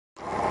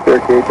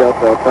Cherokee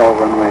Delta Hotel,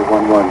 runway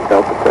 11,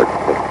 Delta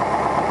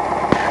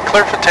 36.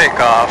 Clear for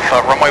takeoff,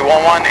 runway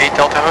 11, 8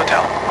 Delta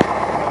Hotel.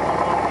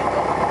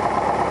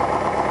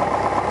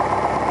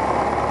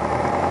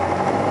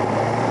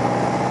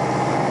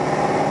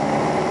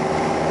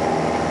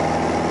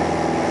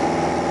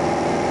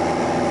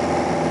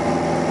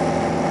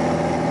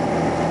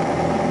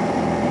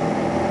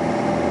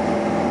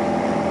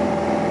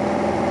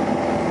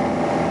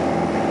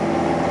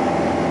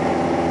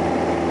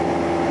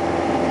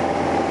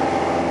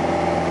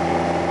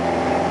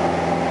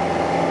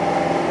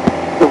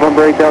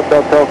 November 8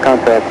 Delta Hotel,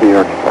 contact New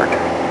York departure.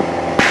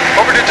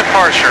 Over to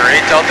departure,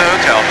 8 Delta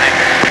Hotel, thank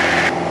you.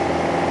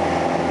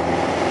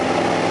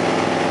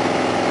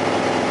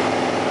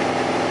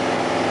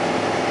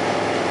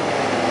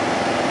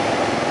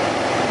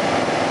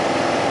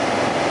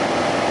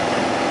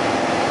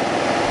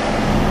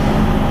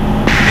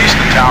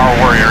 Eastern Tower,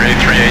 Warrior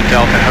 838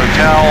 Delta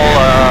Hotel,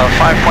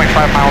 5.5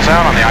 miles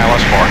out on the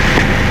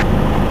ILS-4.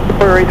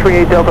 Warrior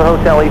 838 Delta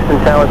Hotel,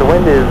 Eastern Tower, the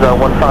wind is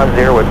 150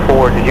 at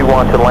 4. Did you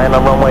want to land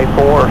on runway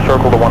 4 or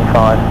circle to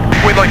 15?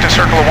 We'd like to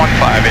circle to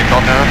 15, 8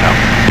 Delta Hotel.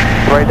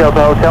 Right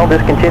Delta Hotel,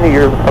 discontinue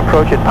your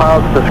approach at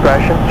Paws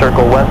discretion.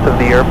 Circle west of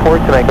the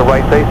airport to make a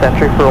right base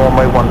entry for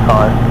runway 15.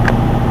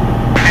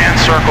 And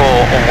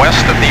circle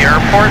west of the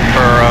airport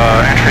for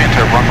entry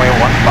into runway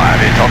 15,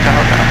 8 Delta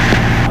Hotel.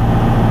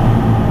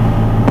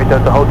 Right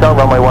Delta Hotel,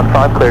 runway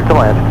 15, cleared to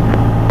land.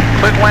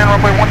 Cleared to land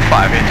runway 15,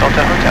 8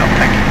 Delta Hotel,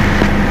 thank you.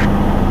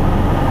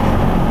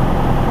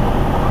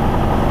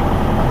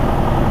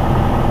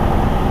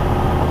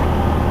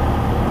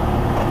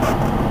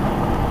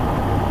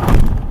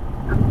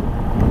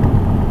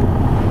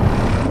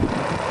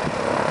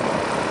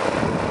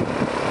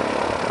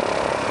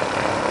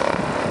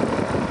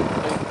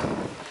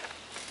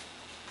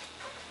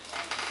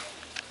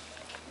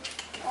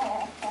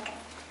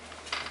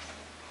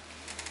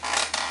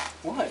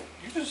 What?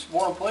 You just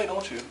want to play,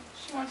 don't you?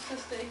 She wants to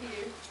stay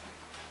here.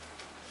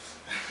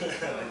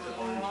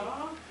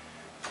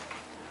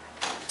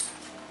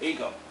 There you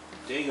go.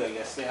 There you go. You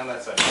gotta stay on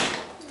that side.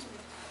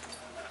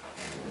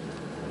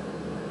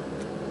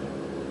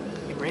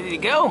 You ready to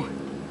go?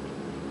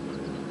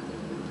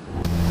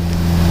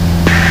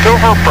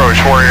 Dover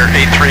approach, Warrior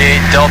 838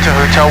 Delta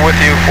Hotel with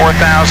you,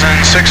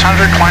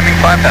 4,600, climbing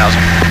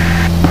 5,000.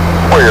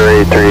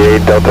 Warrior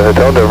 838 Delta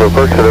Hotel, Dover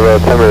approach at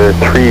about altimeter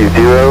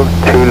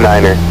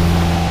 3029er.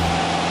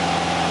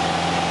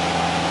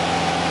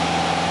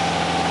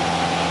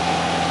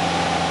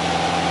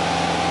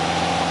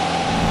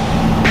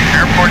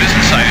 Airport is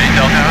in sight, 8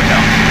 Delta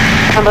Hotel.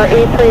 Number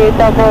 838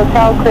 Delta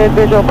Hotel, cleared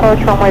visual approach,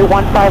 runway 15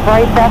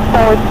 right, best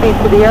forward speed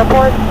to the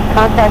airport.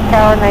 Contact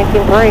tower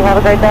 193, have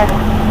a great day.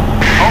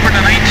 Over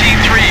to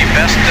 19.3,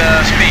 best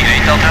speed,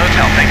 8 Delta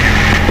Hotel, thank you.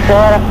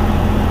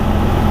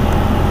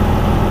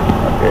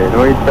 Okay,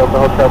 North Delta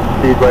Hotel,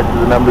 proceed right to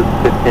the numbers,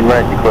 15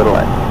 right, you clear to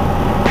land.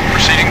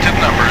 Proceeding to the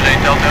numbers, 8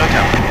 Delta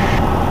Hotel.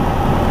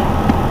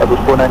 That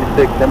was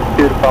 496,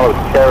 M2 to follow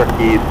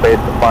Cherokee,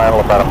 base to final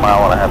about a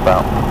mile and a half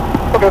out.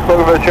 Okay,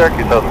 looking for the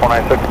Cherokee, so it's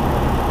 496.